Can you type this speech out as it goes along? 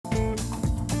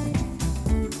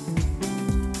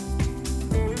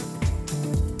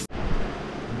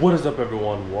What is up,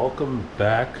 everyone? Welcome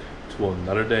back to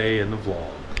another day in the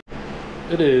vlog.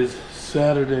 It is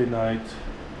Saturday night.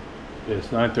 It's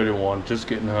 9:31, just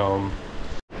getting home.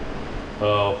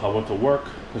 I went to work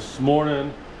this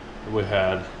morning. We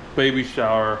had baby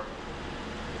shower,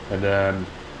 and then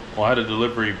I had a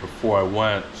delivery before I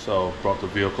went, so brought the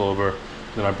vehicle over.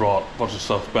 Then I brought a bunch of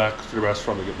stuff back to the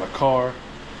restaurant to get my car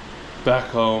back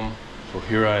home. So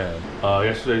here I am.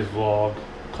 Yesterday's vlog,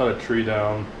 cut a tree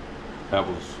down. That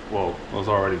was, well, it was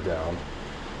already down.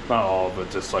 Not all of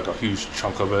it, just like a huge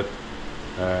chunk of it.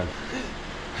 And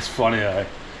it's funny, I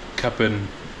kept in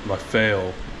my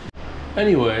fail.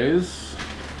 Anyways,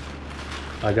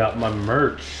 I got my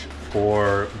merch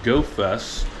for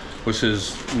GoFest, which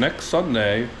is next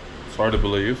Sunday. It's hard to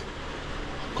believe.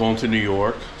 Going to New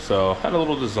York, so had a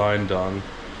little design done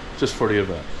just for the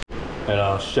event.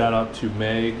 And shout out to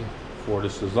Meg for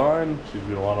this design. She's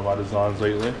doing a lot of my designs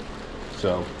lately,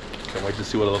 so can't wait to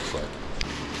see what it looks like.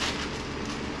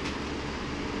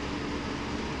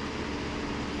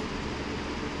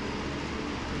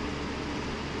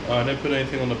 I didn't put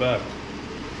anything on the back.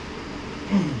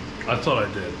 I thought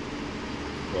I did,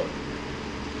 but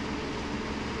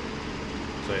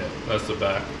so yeah, that's the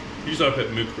back. Usually I put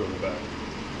Mukra on the back.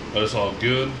 But it's all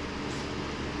good.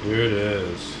 Here it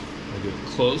is. I get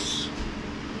close.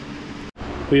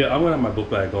 But yeah, I'm gonna have my book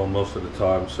bag on most of the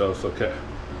time, so it's okay.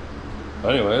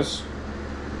 Anyways,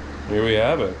 here we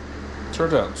have it.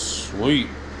 Turned out sweet.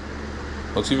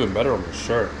 Looks even better on the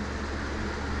shirt.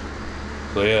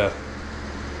 So yeah,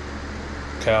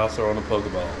 cow throwing a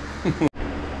Pokeball.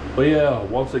 But yeah,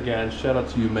 once again, shout out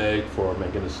to you, Meg, for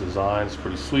making this design. It's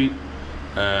pretty sweet.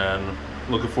 And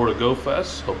looking forward to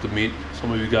GoFest. Hope to meet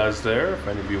some of you guys there, if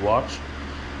any of you watch.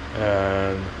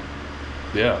 And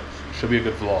yeah, should be a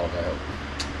good vlog, I hope.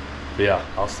 But yeah,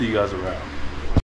 I'll see you guys around.